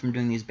keep them from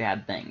doing these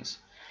bad things.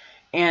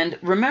 And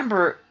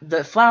remember,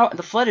 the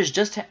flood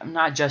has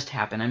not just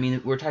happened. I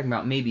mean, we're talking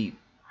about maybe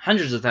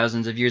hundreds of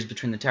thousands of years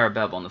between the Tower of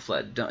Babel and the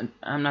flood.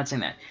 I'm not saying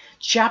that.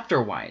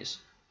 Chapter-wise,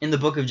 in the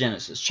book of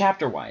Genesis,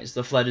 chapter-wise,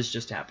 the flood has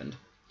just happened.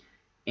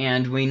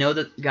 And we know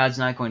that God's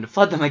not going to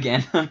flood them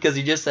again, because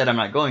He just said, I'm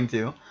not going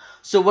to.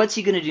 So what's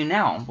He going to do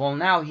now? Well,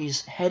 now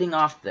He's heading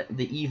off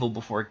the evil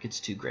before it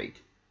gets too great.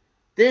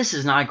 This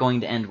is not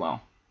going to end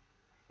well.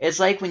 It's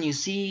like when you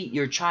see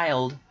your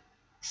child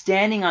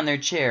standing on their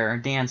chair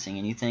dancing,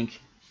 and you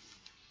think,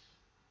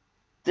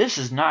 this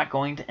is not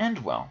going to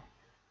end well.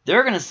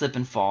 They're going to slip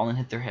and fall and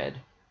hit their head.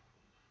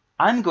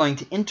 I'm going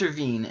to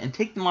intervene and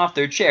take them off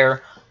their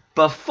chair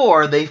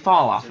before they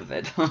fall off of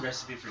it.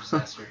 Recipe for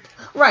disaster.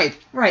 Right,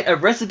 a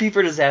recipe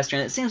for disaster,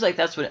 and it seems like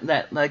that's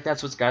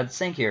what God's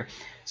saying here.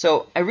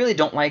 So I really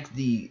don't like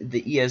the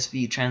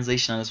ESV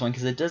translation on this one,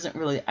 because it doesn't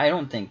really, I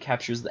don't think,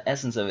 captures the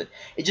essence of it.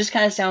 It just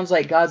kind of sounds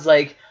like God's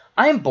like,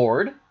 I'm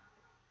bored.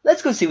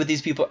 let's go see what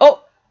these people.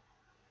 Oh,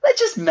 let's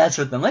just mess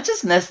with them. Let's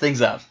just mess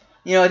things up.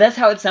 You know, that's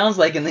how it sounds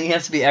like in the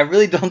ESV. I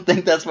really don't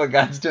think that's what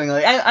God's doing.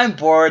 Like, I'm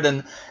bored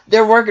and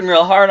they're working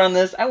real hard on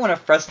this. I want to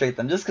frustrate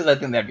them just because I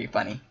think that'd be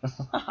funny.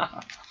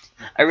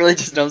 I really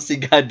just don't see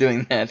God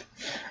doing that.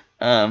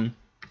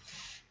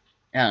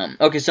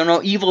 Okay, so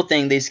no evil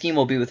thing they scheme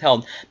will be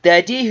withheld. The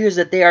idea here is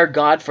that they are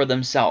God for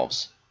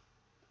themselves.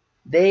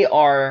 They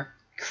are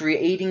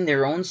creating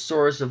their own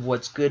source of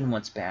what's good and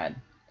what's bad.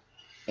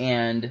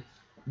 And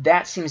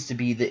that seems to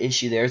be the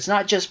issue there. It's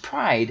not just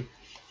pride.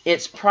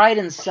 It's pride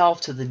in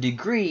self to the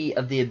degree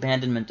of the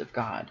abandonment of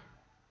God.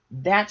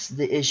 That's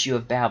the issue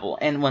of Babel.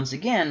 And once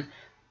again,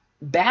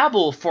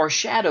 Babel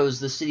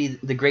foreshadows the city,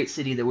 the great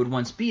city that would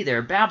once be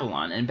there,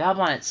 Babylon. And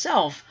Babylon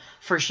itself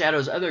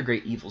foreshadows other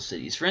great evil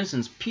cities. For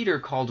instance, Peter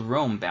called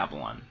Rome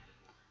Babylon.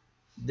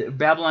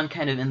 Babylon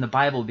kind of in the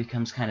Bible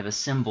becomes kind of a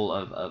symbol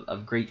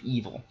of great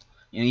evil.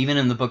 You know, even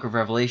in the book of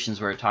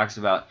Revelations where it talks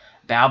about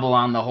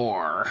Babylon the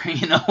whore,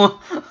 you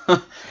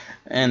know.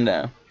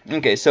 And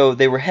okay, so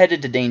they were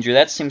headed to danger.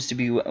 That seems to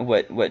be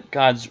what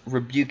God's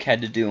rebuke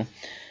had to do.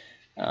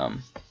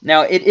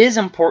 Now, it is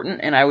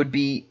important, and I would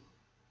be,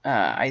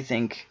 I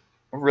think,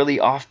 really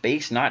off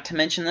base not to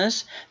mention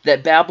this,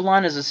 that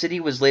Babylon as a city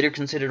was later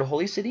considered a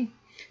holy city.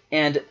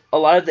 And a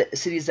lot of the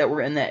cities that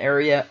were in that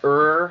area,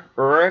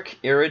 Uruk,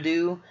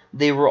 Eridu,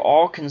 they were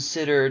all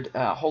considered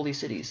holy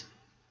cities.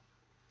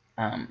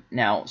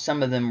 Now,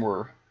 some of them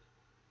were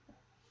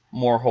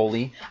more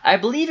holy. I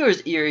believe it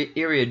was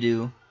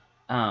Eridu,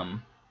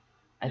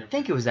 I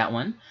think it was that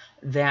one,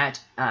 that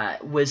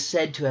was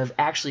said to have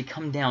actually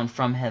come down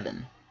from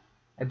heaven.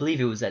 I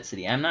believe it was that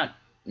city. I'm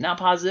not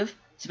positive.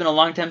 It's been a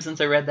long time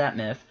since I read that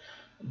myth,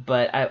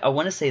 but I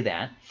want to say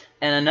that.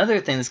 And another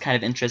thing that's kind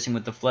of interesting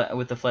with the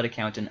flood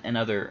account and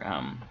other,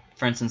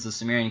 for instance, the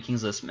Sumerian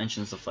Kings List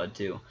mentions the flood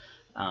too.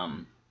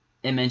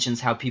 It mentions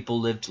how people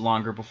lived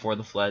longer before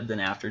the flood than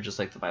after, just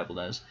like the Bible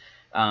does.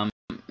 And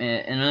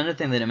another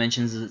thing that it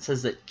mentions is it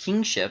says that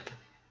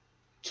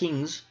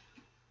kings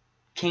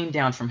came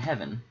down from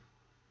heaven,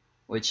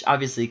 which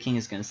obviously a king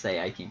is going to say,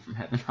 I came from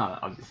heaven,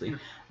 obviously.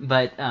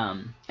 But,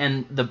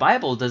 and the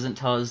Bible doesn't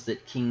tell us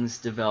that kings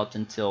developed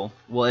until,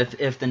 well,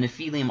 if the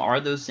Nephilim are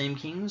those same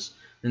kings,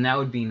 then that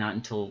would be not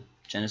until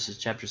Genesis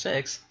chapter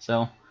 6.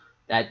 So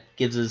that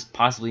gives us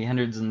possibly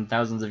hundreds and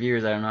thousands of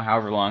years, I don't know,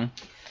 however long.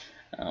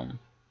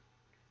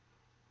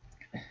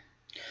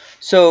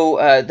 So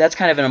that's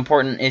kind of an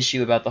important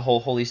issue about the whole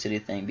holy city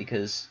thing,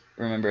 because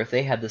remember, if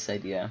they had this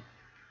idea,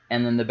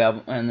 and then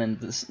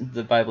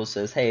the Bible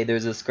says, hey,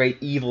 there's this great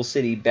evil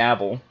city,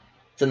 Babel.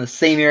 It's in the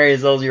same area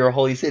as those your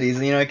holy cities.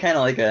 You know, kind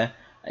of like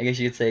I guess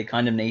you could say,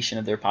 condemnation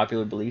of their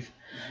popular belief.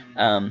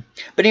 But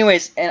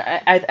anyways, and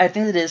I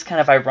think that it is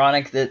kind of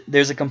ironic that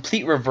there's a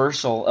complete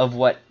reversal of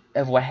what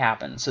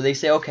happened. So they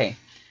say, okay,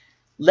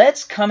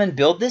 let's come and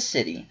build this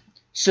city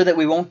so that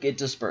we won't get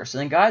dispersed.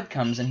 And then God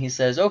comes and he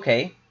says,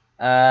 okay,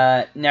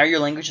 now your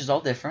language is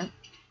all different.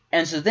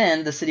 And so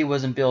then the city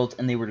wasn't built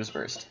and they were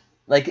dispersed.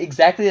 Like,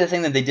 exactly the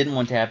thing that they didn't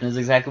want to happen is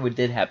exactly what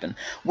did happen.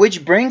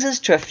 Which brings us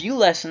to a few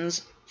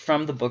lessons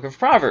from the book of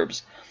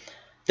Proverbs.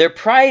 Their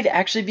pride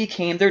actually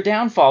became their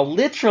downfall.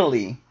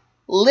 Literally,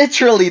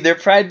 their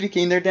pride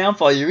became their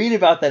downfall. You read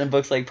about that in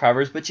books like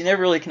Proverbs, but you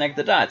never really connect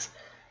the dots.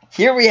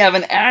 Here we have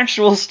an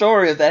actual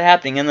story of that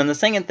happening. And then the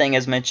second thing,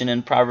 as mentioned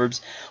in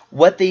Proverbs,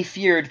 what they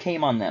feared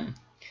came on them.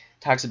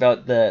 It talks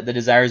about the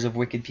desires of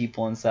wicked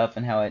people and stuff,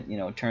 and how it, you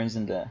know, turns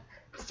into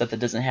stuff that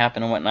doesn't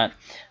happen and whatnot.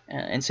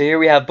 And so here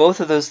we have both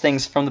of those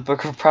things from the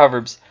book of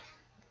Proverbs.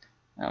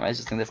 I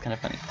just think that's kind of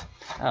funny.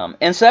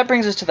 And so that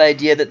brings us to the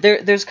idea that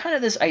there's kind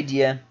of this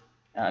idea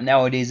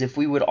nowadays, if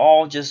we would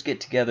all just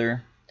get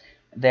together,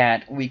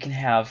 that we can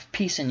have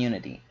peace and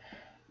unity.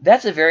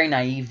 That's a very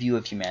naive view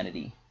of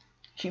humanity.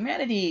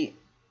 Humanity,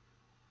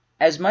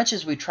 as much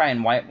as we try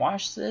and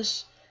whitewash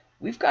this,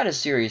 we've got a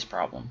serious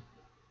problem.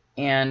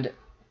 And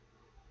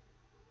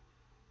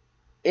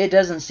it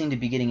doesn't seem to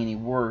be getting any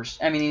worse,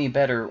 any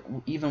better,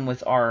 even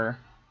with our,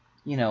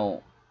 you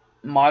know,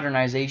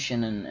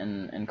 modernization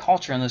and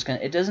culture and those kind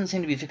of, it doesn't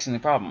seem to be fixing the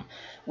problem.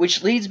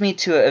 Which leads me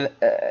to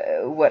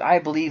what I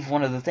believe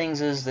one of the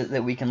things is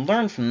that we can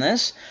learn from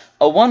this.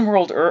 A one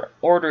world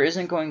order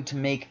isn't going to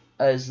make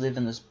us live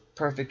in this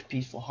perfect,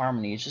 peaceful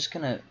harmony. It's just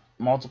going to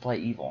multiply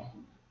evil.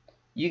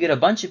 You get a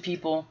bunch of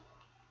people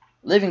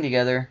living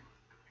together,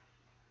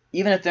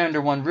 even if they're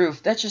under one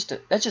roof, that's just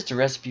a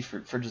recipe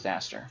for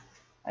disaster.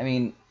 I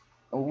mean,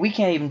 we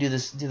can't even do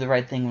the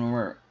right thing when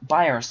we're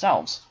by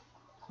ourselves.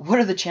 What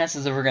are the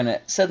chances that we're going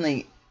to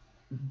suddenly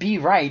be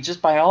right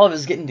just by all of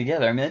us getting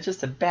together? I mean, that's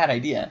just a bad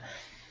idea.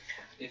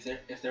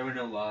 If there were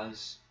no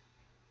laws,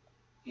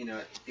 you know,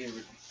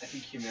 I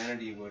think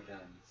humanity would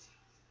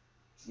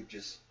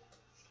just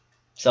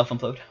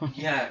self-implode.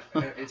 Yeah,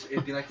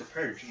 it'd be like the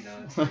Purge, you know.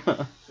 It's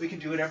like, we can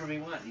do whatever we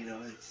want, you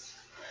know. It's.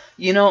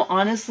 You know,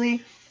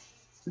 honestly,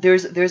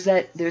 there's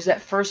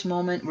that first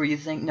moment where you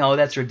think, no,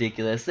 that's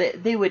ridiculous.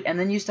 They would, and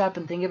then you stop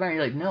and think about it, and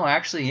you're like, no,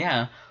 actually,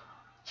 yeah.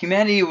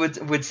 Humanity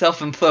would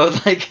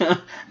self-implode, like,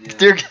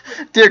 Yeah.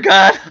 dear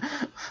God.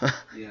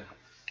 Yeah.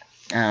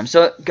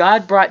 So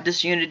God brought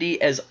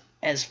disunity,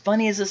 as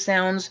funny as it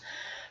sounds,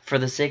 for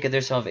the sake of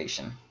their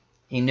salvation.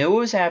 He knew what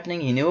was happening.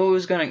 He knew what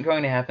was going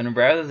to happen. And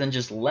rather than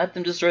just let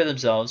them destroy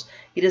themselves,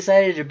 he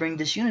decided to bring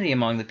disunity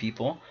among the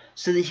people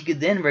so that he could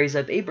then raise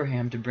up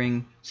Abraham to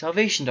bring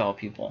salvation to all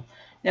people.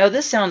 Now,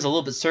 this sounds a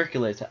little bit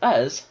circular to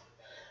us,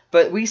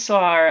 but we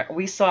saw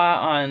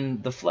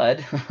on the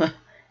flood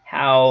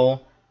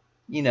how,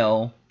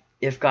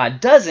 if God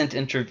doesn't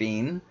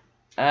intervene,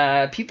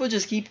 people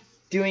just keep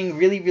doing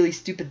really, really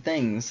stupid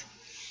things.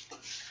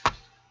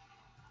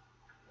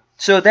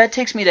 So that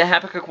takes me to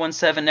Habakkuk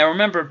 1:7. Now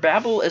remember,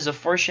 Babel is a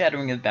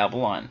foreshadowing of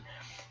Babylon.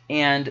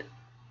 And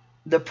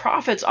the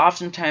prophets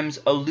oftentimes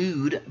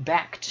allude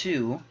back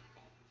to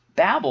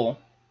Babel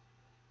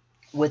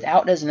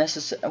without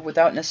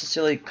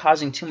necessarily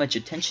causing too much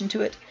attention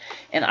to it.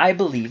 And I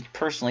believe,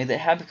 personally, that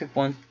Habakkuk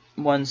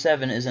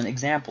 1:7 is an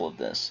example of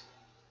this.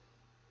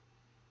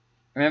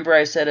 Remember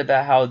I said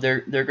about how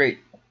their great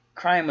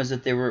crime was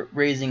that they were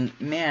raising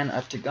man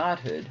up to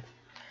godhood.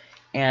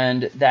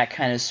 And that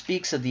kind of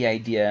speaks of the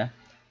idea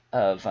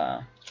of,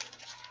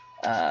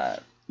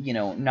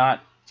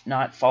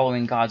 not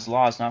following God's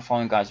laws, not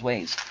following God's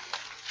ways.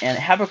 And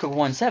Habakkuk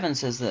 1:7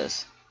 says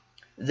this: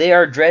 "They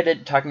are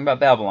dreaded," talking about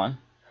Babylon,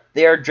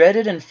 "they are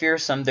dreaded and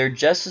fearsome. Their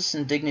justice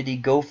and dignity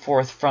go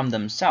forth from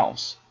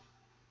themselves."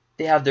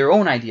 They have their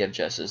own idea of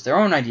justice, their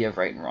own idea of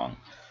right and wrong.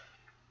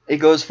 It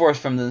goes forth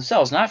from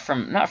themselves, not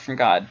from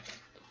God.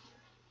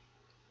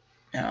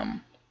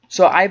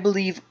 So I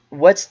believe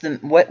what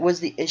was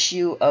the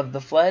issue of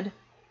the flood?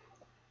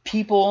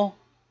 People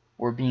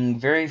were being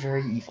very,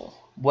 very evil.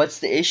 What's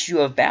the issue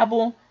of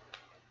Babel?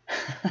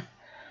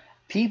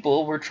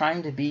 People were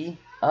trying to be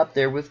up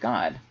there with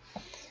God.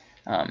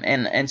 We're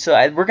going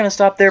to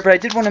stop there, but I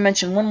did want to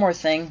mention one more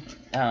thing.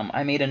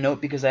 I made a note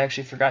because I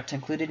actually forgot to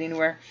include it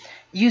anywhere.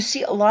 You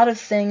see a lot of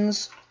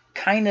things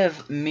kind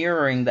of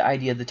mirroring the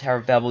idea of the Tower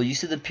of Babel. You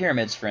see the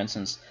pyramids, for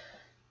instance.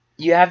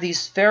 You have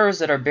these pharaohs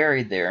that are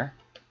buried there,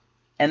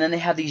 and then they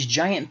have these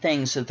giant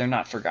things so that they're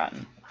not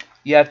forgotten.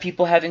 You have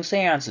people having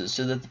seances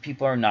so that the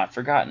people are not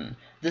forgotten.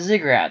 The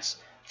ziggurats,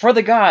 for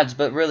the gods,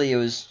 but really it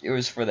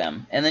was for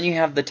them. And then you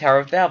have the Tower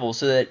of Babel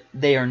so that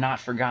they are not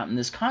forgotten.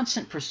 This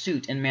constant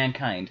pursuit in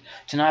mankind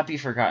to not be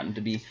forgotten,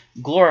 to be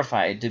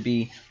glorified, to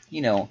be,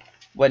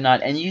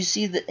 whatnot. And you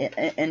see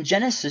that in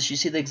Genesis, you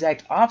see the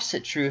exact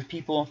opposite true of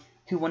people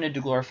who wanted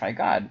to glorify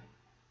God.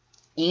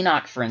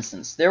 Enoch, for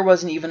instance, there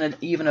wasn't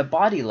even a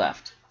body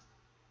left.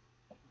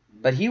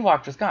 But he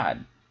walked with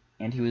God,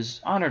 and he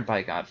was honored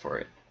by God for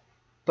it.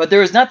 But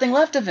there was nothing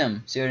left of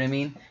him, see what I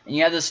mean? And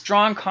you have this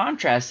strong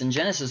contrast in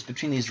Genesis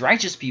between these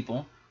righteous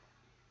people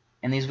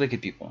and these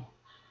wicked people.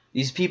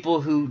 These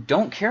people who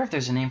don't care if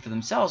there's a name for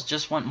themselves,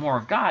 just want more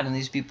of God, and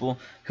these people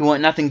who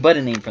want nothing but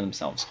a name for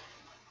themselves.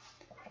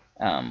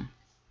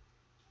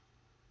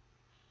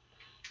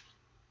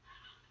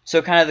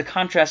 So kind of the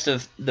contrast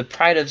of the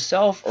pride of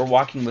self or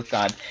walking with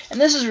God.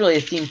 And this is really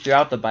a theme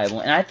throughout the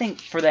Bible. And I think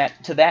to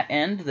that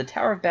end, the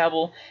Tower of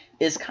Babel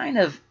is kind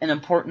of an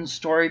important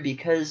story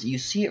because you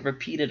see it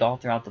repeated all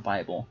throughout the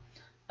Bible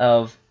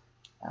of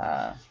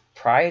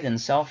pride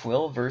and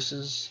self-will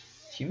versus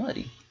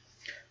humility.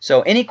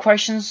 So any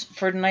questions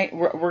for tonight?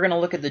 We're going to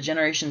look at the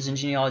generations and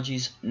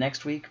genealogies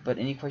next week, but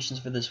any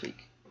questions for this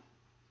week?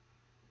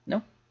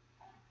 No?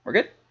 We're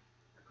good?